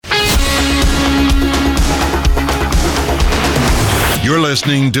You're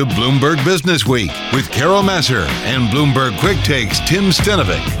listening to Bloomberg Business Week with Carol Massar and Bloomberg Quick Takes Tim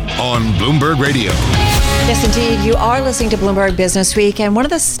Stenovec on Bloomberg Radio. Yes, indeed. You are listening to Bloomberg Business Week, and one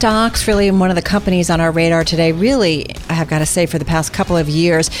of the stocks, really, and one of the companies on our radar today, really, I have got to say, for the past couple of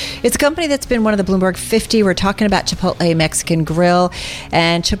years, it's a company that's been one of the Bloomberg 50. We're talking about Chipotle Mexican Grill,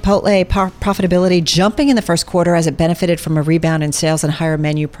 and Chipotle profitability jumping in the first quarter as it benefited from a rebound in sales and higher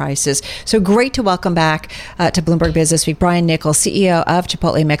menu prices. So great to welcome back to Bloomberg Business Week Brian Niccol, CEO of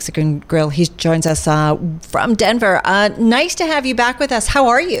Chipotle Mexican Grill. He joins us from Denver. Nice to have you back with us. How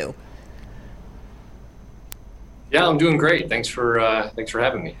are you? Yeah, I'm doing great. Thanks for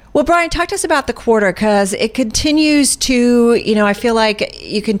having me. Well, Brian, talk to us about the quarter, because it continues to, I feel like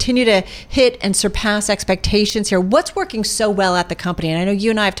you continue to hit and surpass expectations here. What's working so well at the company? And I know you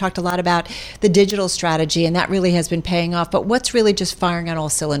and I have talked a lot about the digital strategy, and that really has been paying off. But what's really just firing on all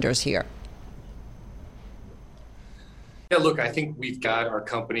cylinders here? Yeah, look, I think we've got our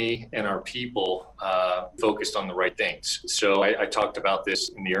company and our people focused on the right things. So I talked about this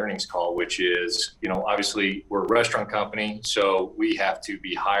in the earnings call, which is, obviously we're a restaurant company, so we have to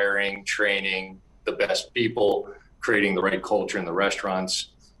be hiring, training the best people, creating the right culture in the restaurants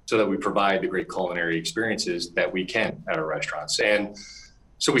so that we provide the great culinary experiences that we can at our restaurants. And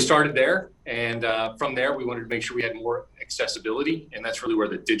so we started there, and from there we wanted to make sure we had more accessibility, and that's really where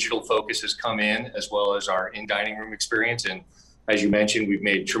the digital focus has come in, as well as our in-dining room experience. And as you mentioned, we've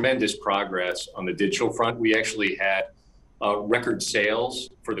made tremendous progress on the digital front. We actually had record sales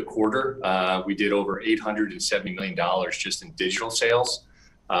for the quarter. We did over $870 million just in digital sales,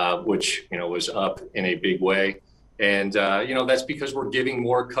 which was up in a big way. And that's because we're giving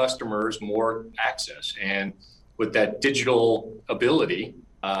more customers more access. And with that digital ability,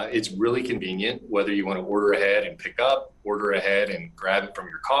 it's really convenient, whether you want to order ahead and pick up, order ahead and grab it from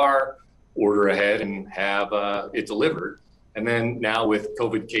your car, order ahead and have it delivered. And then now with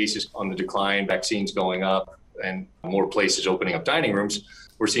COVID cases on the decline, vaccines going up, and more places opening up dining rooms,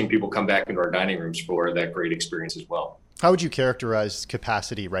 we're seeing people come back into our dining rooms for that great experience as well. How would you characterize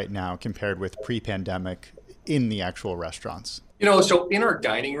capacity right now compared with pre-pandemic in the actual restaurants? So in our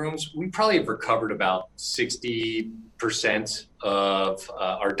dining rooms, we probably have recovered about 60% of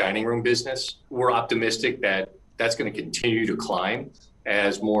our dining room business. We're optimistic that that's going to continue to climb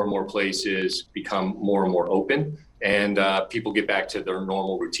as more and more places become more and more open, and people get back to their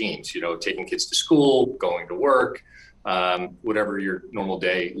normal routines, taking kids to school, going to work, whatever your normal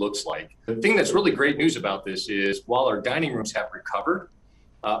day looks like. The thing that's really great news about this is while our dining rooms have recovered,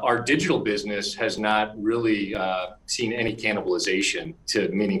 our digital business has not really seen any cannibalization to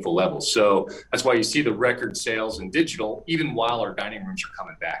meaningful levels. So that's why you see the record sales in digital, even while our dining rooms are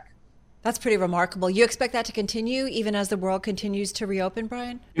coming back. That's pretty remarkable. You expect that to continue even as the world continues to reopen,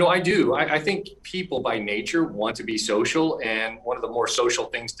 Brian? I do. I think people by nature want to be social. And one of the more social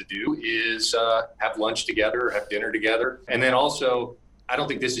things to do is have lunch together, have dinner together. And then also, I don't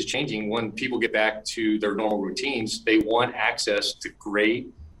think this is changing. When people get back to their normal routines, they want access to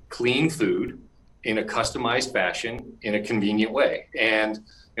great, clean food in a customized fashion, in a convenient way. And,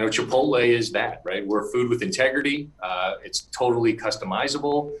 Chipotle is that, right? We're food with integrity. It's totally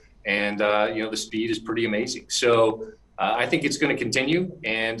customizable. And, the speed is pretty amazing. So I think it's going to continue.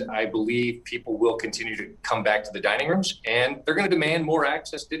 And I believe people will continue to come back to the dining rooms, and they're going to demand more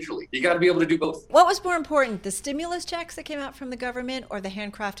access digitally. You got to be able to do both. What was more important, the stimulus checks that came out from the government or the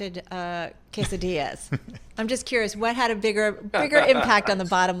handcrafted quesadillas? I'm just curious, what had a bigger impact on the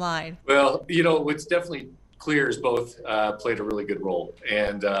bottom line? Well, what's definitely clear is both played a really good role.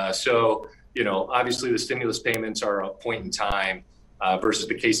 And so, obviously the stimulus payments are a point in time versus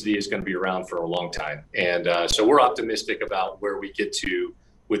the quesadilla is going to be around for a long time. And so we're optimistic about where we get to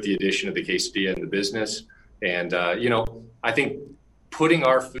with the addition of the quesadilla in the business. And, I think putting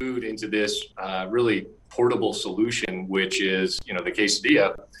our food into this really portable solution, which is, the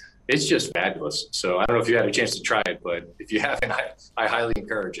quesadilla, it's just fabulous. So I don't know if you had a chance to try it, but if you haven't, I highly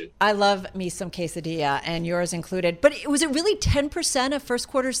encourage it. I love me some quesadilla, and yours included. But was it really 10% of first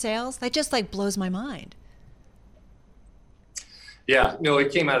quarter sales? That just blows my mind. Yeah, no,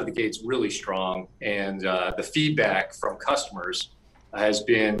 it came out of the gates really strong, and the feedback from customers has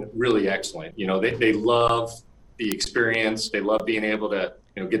been really excellent. They love the experience. They love being able to,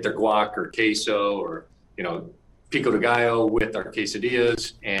 get their guac or queso or, pico de gallo with our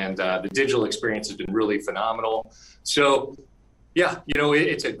quesadillas, and the digital experience has been really phenomenal. So, yeah,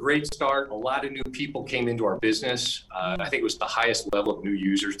 it's a great start. A lot of new people came into our business. I think it was the highest level of new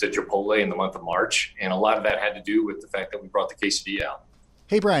users to Chipotle in the month of March, and a lot of that had to do with the fact that we brought the quesadilla out.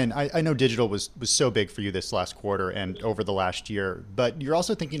 Hey, Brian, I know digital was so big for you this last quarter and over the last year, but you're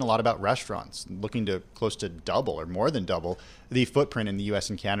also thinking a lot about restaurants, looking to close to double or more than double the footprint in the US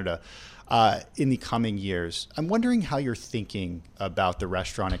and Canada in the coming years. I'm wondering how you're thinking about the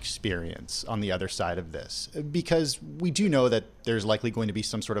restaurant experience on the other side of this, because we do know that there's likely going to be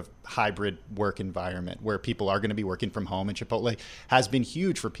some sort of hybrid work environment where people are going to be working from home, and Chipotle has been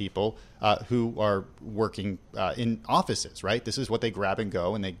huge for people who are working in offices, right? This is what they grab and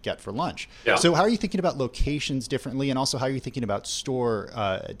go and they get for lunch. Yeah. So how are you thinking about locations differently, and also how are you thinking about store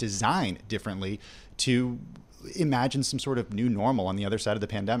design differently to imagine some sort of new normal on the other side of the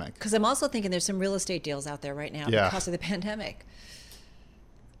pandemic? Because I'm also thinking there's some real estate deals out there right now because of the pandemic.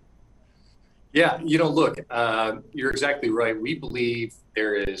 Yeah, look, you're exactly right. We believe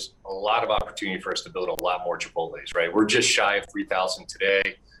there is a lot of opportunity for us to build a lot more Chipotles, right? We're just shy of 3,000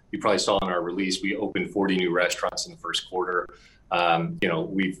 today. You probably saw in our release, we opened 40 new restaurants in the first quarter.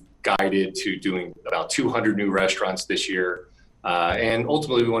 We've guided to doing about 200 new restaurants this year. And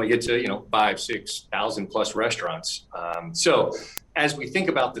ultimately, we want to get to, 5,000, 6,000 plus restaurants. So as we think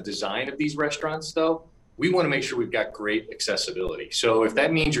about the design of these restaurants, though, we want to make sure we've got great accessibility. So if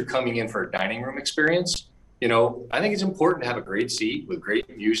that means you're coming in for a dining room experience, I think it's important to have a great seat with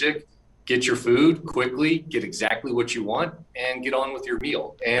great music, get your food quickly, get exactly what you want, and get on with your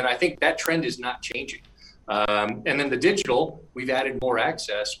meal. And I think that trend is not changing. And then the digital, we've added more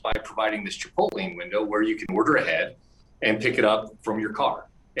access by providing this Chipotle window where you can order ahead and pick it up from your car.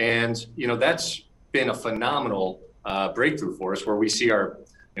 And, that's been a phenomenal breakthrough for us, where we see our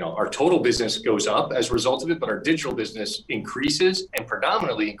total business goes up as a result of it, but our digital business increases and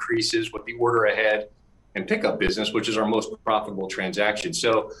predominantly increases with the order ahead and pickup business, which is our most profitable transaction.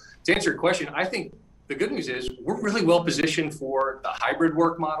 So to answer your question, I think the good news is we're really well positioned for the hybrid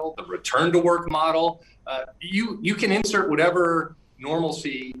work model, the return to work model. You can insert whatever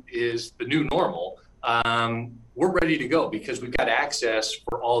normalcy is the new normal. We're ready to go because we've got access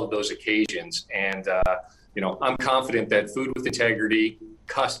for all of those occasions. And, I'm confident that food with integrity,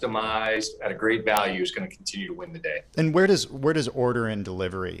 customized at a great value, is going to continue to win the day. And where does order and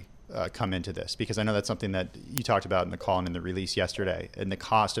delivery come into this? Because I know that's something that you talked about in the call and in the release yesterday, and the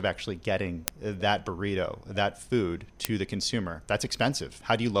cost of actually getting that burrito, that food to the consumer. That's expensive.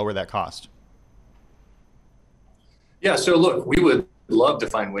 How do you lower that cost? Yeah, so look, we would love to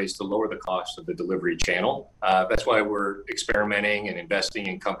find ways to lower the cost of the delivery channel. That's why we're experimenting and investing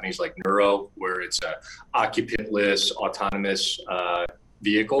in companies like Nuro, where it's an occupantless, autonomous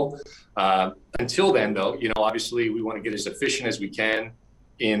vehicle. Until then, though, obviously we want to get as efficient as we can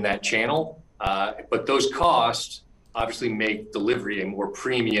in that channel. But those costs obviously make delivery a more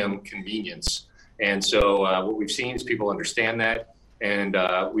premium convenience. And so what we've seen is people understand that, and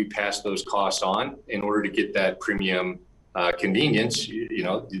we pass those costs on in order to get that premium convenience.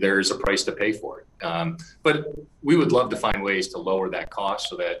 There's a price to pay for it. But we would love to find ways to lower that cost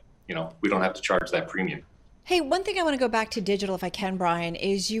so that, we don't have to charge that premium. Hey, one thing I want to go back to digital, if I can, Brian,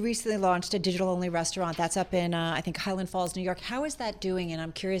 is you recently launched a digital-only restaurant that's up in, I think, Highland Falls, New York. How is that doing? And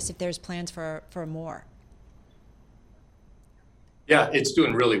I'm curious if there's plans for more. Yeah, it's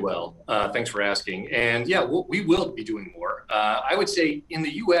doing really well. Thanks for asking. And yeah, we will be doing more. I would say in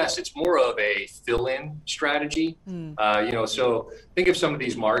the U.S., it's more of a fill-in strategy. So think of some of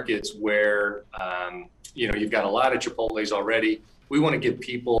these markets where, you've got a lot of Chipotles already. We want to give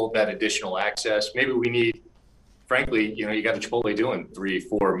people that additional access. Maybe we need, frankly, you got a Chipotle doing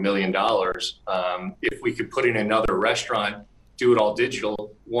 $3-4 million. If we could put in another restaurant, do it all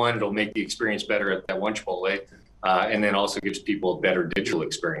digital, one, it'll make the experience better at that one Chipotle. And then also gives people a better digital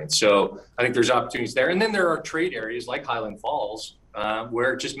experience. So I think there's opportunities there. And then there are trade areas like Highland Falls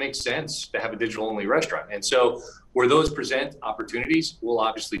where it just makes sense to have a digital-only restaurant. And so where those present opportunities, we'll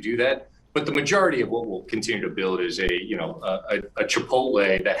obviously do that. But the majority of what we'll continue to build is a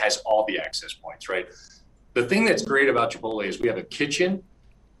Chipotle that has all the access points, right? The thing that's great about Chipotle is we have a kitchen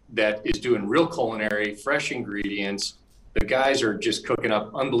that is doing real culinary, fresh ingredients. The guys are just cooking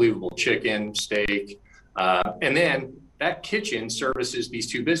up unbelievable chicken, steak. And then that kitchen services these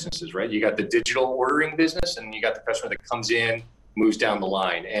two businesses, right? You got the digital ordering business, and you got the customer that comes in, moves down the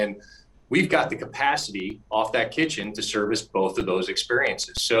line. And we've got the capacity off that kitchen to service both of those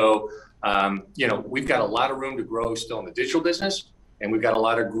experiences. So, we've got a lot of room to grow still in the digital business, and we've got a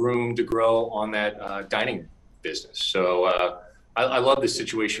lot of room to grow on that dining business. So I love the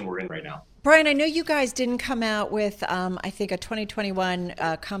situation we're in right now. Brian, I know you guys didn't come out with, I think, a 2021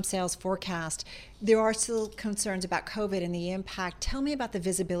 comp sales forecast. There are still concerns about COVID and the impact. Tell me about the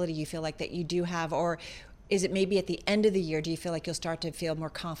visibility you feel like that you do have, or is it maybe at the end of the year, do you feel like you'll start to feel more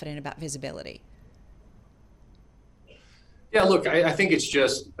confident about visibility? Yeah, look, I think it's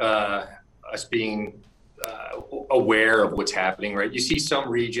just us being aware of what's happening, right? You see some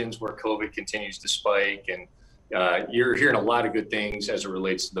regions where COVID continues to spike, and you're hearing a lot of good things as it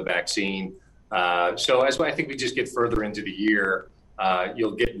relates to the vaccine. So as I think we just get further into the year,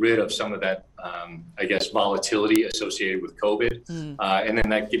 you'll get rid of some of that, I guess, volatility associated with COVID. And then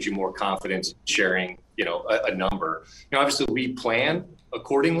that gives you more confidence in sharing, a number. Obviously we plan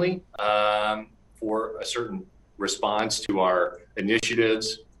accordingly for a certain response to our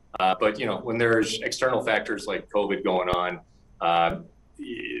initiatives. But, when there's external factors like COVID going on,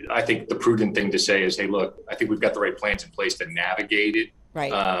 I think the prudent thing to say is, hey, look, I think we've got the right plans in place to navigate it.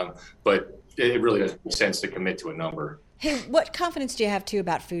 Right. But it really doesn't make sense to commit to a number. Hey, what confidence do you have, too,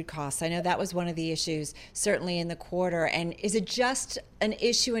 about food costs? I know that was one of the issues, certainly in the quarter. And is it just an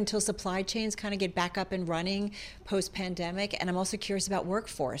issue until supply chains kind of get back up and running post-pandemic? And I'm also curious about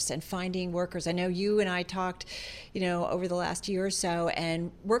workforce and finding workers. I know you and I talked, over the last year or so,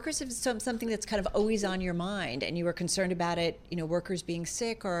 and workers is something that's kind of always on your mind. And you were concerned about it, workers being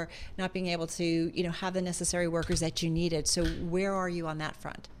sick or not being able to, have the necessary workers that you needed. So where are you on that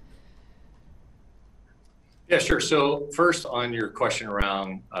front? Yeah, sure. So first, on your question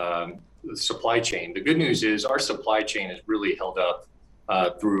around the supply chain, the good news is our supply chain has really held up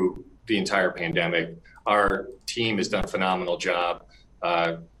through the entire pandemic. Our team has done a phenomenal job.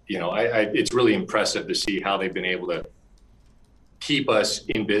 It's really impressive to see how they've been able to keep us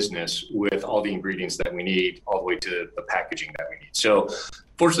in business with all the ingredients that we need, all the way to the packaging that we need. So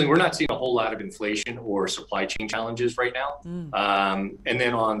fortunately, we're not seeing a whole lot of inflation or supply chain challenges right now. And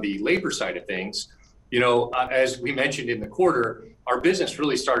then on the labor side of things, as we mentioned in the quarter, our business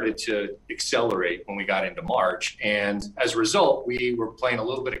really started to accelerate when we got into March. And as a result, we were playing a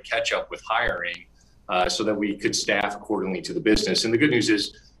little bit of catch up with hiring so that we could staff accordingly to the business. And the good news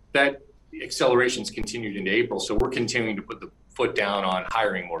is that acceleration's continued into April. So we're continuing to put the foot down on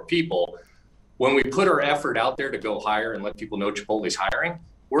hiring more people. When we put our effort out there to go hire and let people know Chipotle's hiring,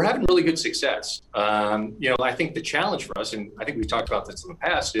 we're having really good success. I think the challenge for us, and I think we've talked about this in the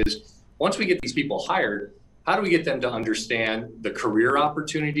past, is once we get these people hired, how do we get them to understand the career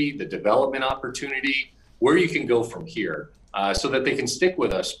opportunity, the development opportunity, where you can go from here, so that they can stick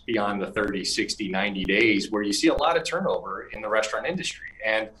with us beyond the 30, 60, 90 days where you see a lot of turnover in the restaurant industry.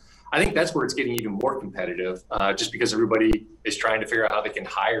 And I think that's where it's getting even more competitive, just because everybody is trying to figure out how they can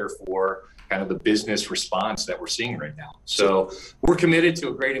hire for kind of the business response that we're seeing right now. So we're committed to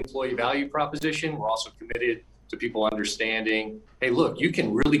a great employee value proposition. We're also committed to people understanding, hey, look, you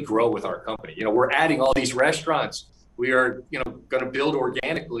can really grow with our company. We're adding all these restaurants. We are, going to build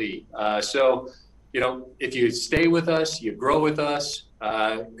organically. So, if you stay with us, you grow with us,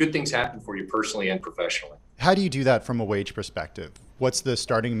 good things happen for you personally and professionally. How do you do that from a wage perspective? What's the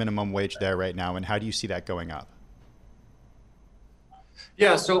starting minimum wage there right now, and how do you see that going up?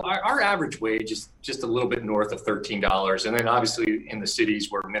 Yeah, so our average wage is just a little bit north of $13. And then obviously in the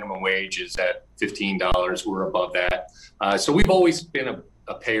cities where minimum wage is at $15, we're above that. So we've always been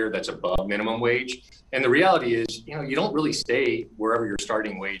a payer that's above minimum wage. And the reality is, you don't really stay wherever your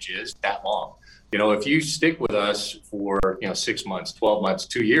starting wage is that long. If you stick with us for, 6 months, 12 months,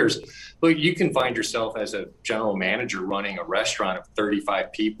 2 years, look, you can find yourself as a general manager running a restaurant of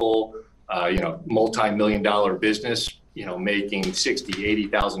 35 people, multi-million-dollar business, making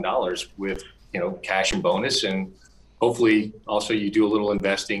 $60,000, $80,000 with, cash and bonus. And hopefully also you do a little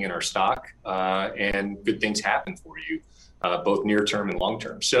investing in our stock and good things happen for you, both near term and long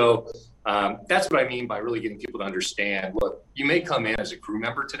term. So that's what I mean by really getting people to understand, look, you may come in as a crew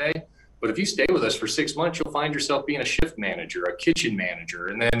member today, but if you stay with us for 6 months, you'll find yourself being a shift manager, a kitchen manager,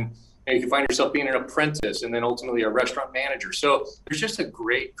 and then you can find yourself being an apprentice and then ultimately a restaurant manager. So there's just a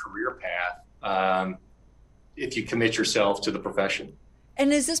great career path if you commit yourself to the profession.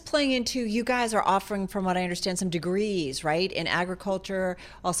 And is this playing into, you guys are offering, from what I understand, some degrees, right? In agriculture,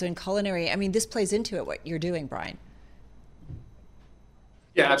 also in culinary. I mean, this plays into it, what you're doing, Brian.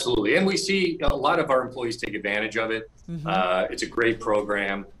 Yeah, absolutely. And we see a lot of our employees take advantage of it. Mm-hmm. It's a great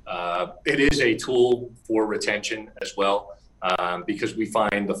program. It is a tool for retention as well, because we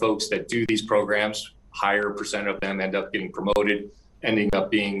find the folks that do these programs, higher percent of them end up getting promoted, ending up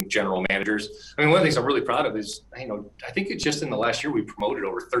being general managers. I mean, one of the things I'm really proud of is, I think it's just in the last year we promoted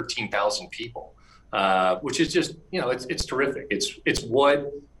over 13,000 people, which is just, it's terrific. It's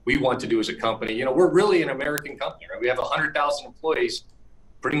what we want to do as a company. We're really an American company, right? We have 100,000 employees,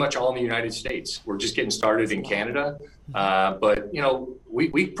 pretty much all in the United States. We're just getting started in Canada. But,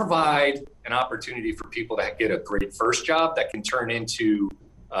 we provide an opportunity for people to get a great first job that can turn into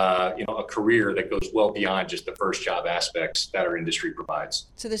a career that goes well beyond just the first job aspects that our industry provides.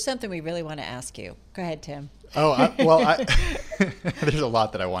 So there's something we really want to ask you. Go ahead, Tim. There's a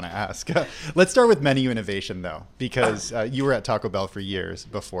lot that I want to ask. Let's start with menu innovation, though, because you were at Taco Bell for years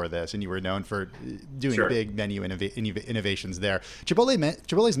before this, and you were known for doing big menu innovations there.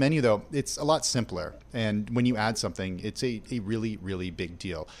 Chipotle's menu, though, it's a lot simpler. And when you add something, it's a really, really big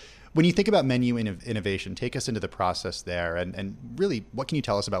deal. When you think about menu innovation, take us into the process there. And really, what can you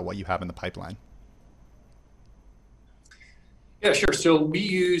tell us about what you have in the pipeline? Yeah, sure. So we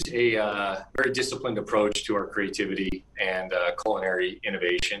use a very disciplined approach to our creativity and culinary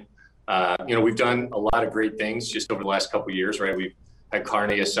innovation. We've done a lot of great things just over the last couple of years, right? We've had carne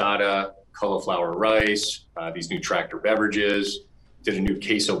asada, cauliflower rice, these new tractor beverages, did a new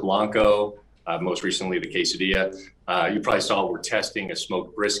queso blanco, most recently the quesadilla. You probably saw we're testing a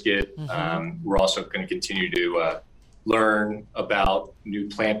smoked brisket. We're also going to continue to learn about new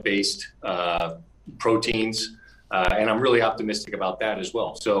plant-based proteins. And I'm really optimistic about that as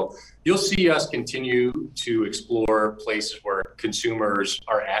well. So you'll see us continue to explore places where consumers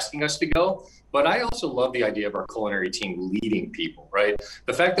are asking us to go. But I also love the idea of our culinary team leading people, right?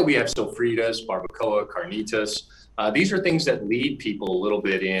 The fact that we have sofritas, barbacoa, carnitas, these are things that lead people a little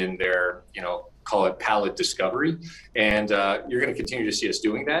bit in their, call it palate discovery. And you're going to continue to see us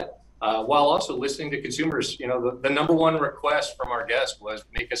doing that. While also listening to consumers. The number one request from our guests was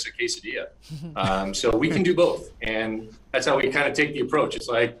make us a quesadilla. So we can do both. And that's how we kind of take the approach. It's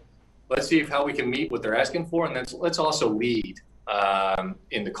like, let's see how we can meet what they're asking for. And then let's also lead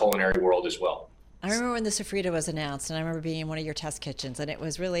in the culinary world as well. I remember when the sofrita was announced, and I remember being in one of your test kitchens, and it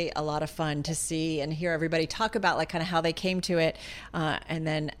was really a lot of fun to see and hear everybody talk about like kind of how they came to it and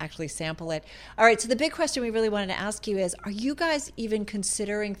then actually sample it. All right, so the big question we really wanted to ask you is, are you guys even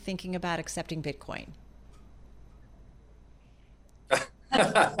considering thinking about accepting Bitcoin?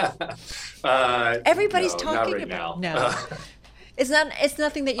 Everybody's talking right about now. No. It's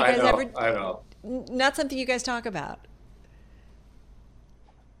nothing that you guys I know. Not something you guys talk about.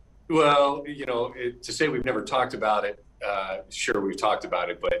 Well, to say we've never talked about it, sure, we've talked about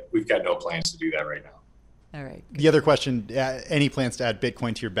it, but we've got no plans to do that right now. All right. The other question, any plans to add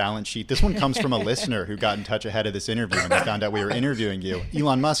Bitcoin to your balance sheet? This one comes from a listener who got in touch ahead of this interview when they found out we were interviewing you.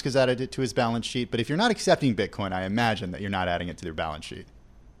 Elon Musk has added it to his balance sheet, but if you're not accepting Bitcoin, I imagine that you're not adding it to their balance sheet.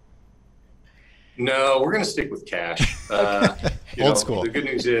 No, we're going to stick with cash. Old school. The good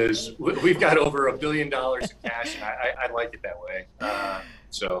news is we've got over $1 billion in cash, and I like it that way.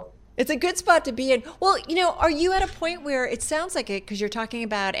 It's a good spot to be in. Well, are you at a point where it sounds like it, because you're talking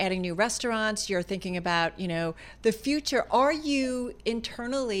about adding new restaurants, you're thinking about, the future. Are you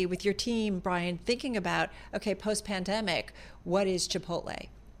internally with your team, Brian, thinking about, okay, post-pandemic, what is Chipotle?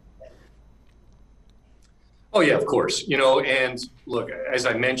 Oh, yeah, of course. And look, as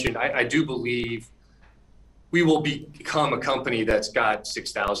I mentioned, I do believe we will become a company that's got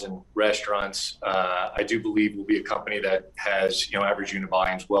 6,000 restaurants. I do believe we'll be a company that has, average unit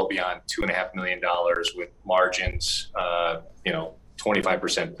volumes well beyond $2.5 million with margins,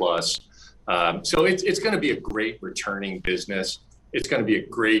 25% plus. So it's going to be a great returning business. It's going to be a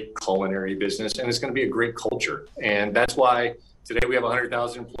great culinary business, and it's going to be a great culture. And that's why today we have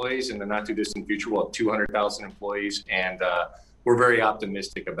 100,000 employees. In the not too distant future, we'll have 200,000 employees. And we're very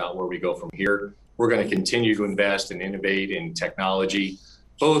optimistic about where we go from here. We're going to continue to invest and innovate in technology,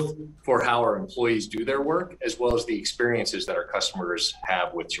 both for how our employees do their work, as well as the experiences that our customers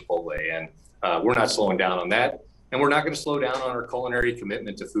have with Chipotle. And we're not slowing down on that. And we're not going to slow down on our culinary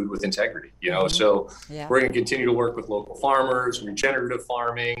commitment to food with integrity. So we're going to continue to work with local farmers, regenerative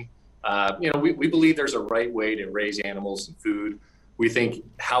farming. We believe there's a right way to raise animals and food. We think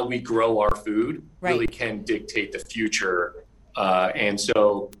how we grow our food really can dictate the future. And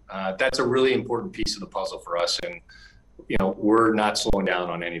so that's a really important piece of the puzzle for us. And, we're not slowing down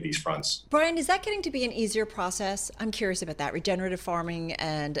on any of these fronts. Brian, is that getting to be an easier process? I'm curious about that. Regenerative farming,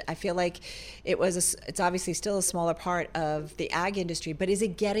 and I feel like it's obviously still a smaller part of the ag industry, but is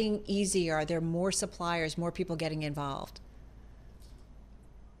it getting easier? Are there more suppliers, more people getting involved?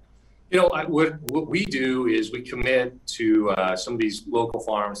 What we do is we commit to some of these local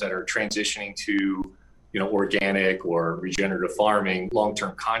farms that are transitioning to organic or regenerative farming,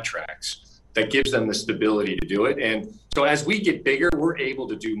 long-term contracts that gives them the stability to do it. And so as we get bigger, we're able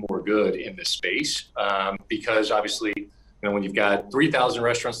to do more good in this space because obviously, when you've got 3,000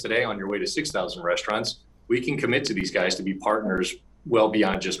 restaurants today on your way to 6,000 restaurants, we can commit to these guys to be partners well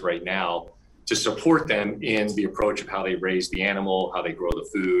beyond just right now to support them in the approach of how they raise the animal, how they grow the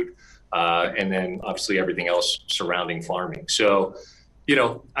food, and then obviously everything else surrounding farming. So,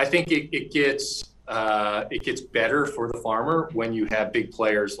 I think it gets better for the farmer when you have big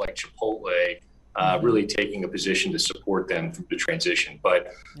players like Chipotle really taking a position to support them through the transition.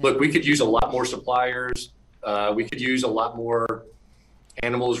 But look, we could use a lot more suppliers. We could use a lot more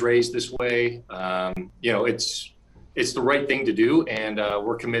animals raised this way. It's the right thing to do, and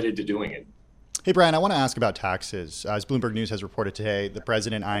we're committed to doing it. Hey, Brian, I want to ask about taxes. As Bloomberg News has reported today, the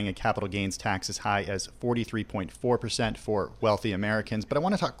president eyeing a capital gains tax as high as 43.4% for wealthy Americans. But I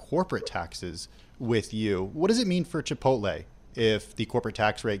want to talk corporate taxes with you. What does it mean for Chipotle if the corporate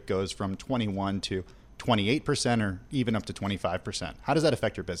tax rate goes from 21 to 28% or even up to 25%? How does that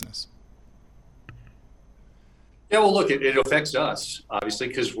affect your business? Yeah, well, look, it affects us, obviously,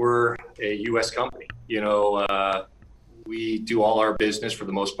 because we're a U.S. company. We do all our business for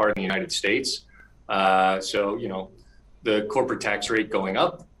the most part in the United States. So, the corporate tax rate going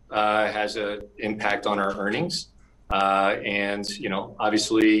up has an impact on our earnings. And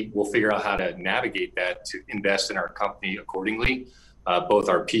obviously, we'll figure out how to navigate that to invest in our company accordingly, both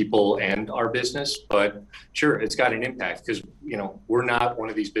our people and our business. But sure, it's got an impact because, we're not one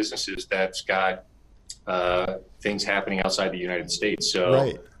of these businesses that's got things happening outside the United States. So,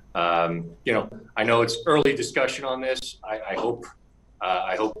 right. I know it's early discussion on this. I hope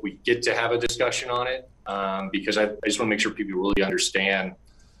we get to have a discussion on it because I just want to make sure people really understand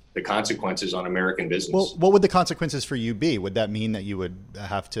the consequences on American business. Well, what would the consequences for you be? Would that mean that you would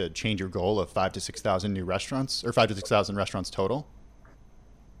have to change your goal of 5,000 to 6,000 new restaurants or 5,000 to 6,000 restaurants total?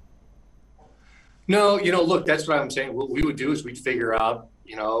 No, look, that's what I'm saying. What we would do is we'd figure out,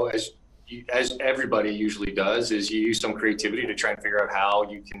 as everybody usually does, is you use some creativity to try and figure out how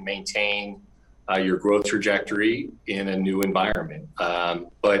you can maintain your growth trajectory in a new environment.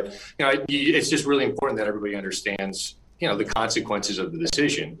 But it's just really important that everybody understands, the consequences of the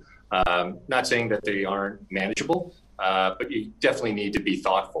decision. Not saying that they aren't manageable, but you definitely need to be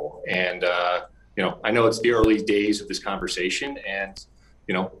thoughtful. And I know it's the early days of this conversation, and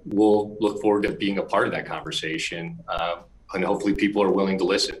we'll look forward to being a part of that conversation. And hopefully people are willing to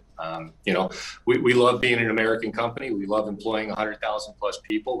listen. We love being an American company. We love employing 100,000 plus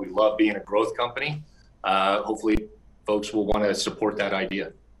people. We love being a growth company. Hopefully folks will want to support that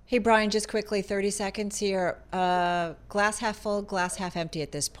idea. Hey, Brian, just quickly, 30 seconds here. Glass half full, glass half empty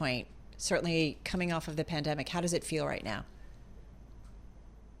at this point. Certainly coming off of the pandemic. How does it feel right now?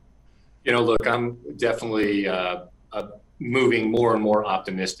 Look, I'm definitely moving more and more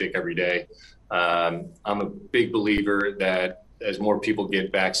optimistic every day. I'm a big believer that as more people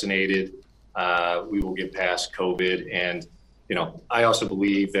get vaccinated, we will get past COVID. And, I also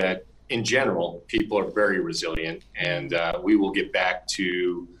believe that in general, people are very resilient, and we will get back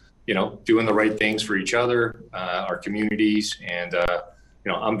to, doing the right things for each other, our communities. And,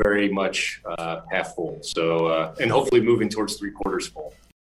 I'm very much half full. So, and hopefully moving towards 3/4 full.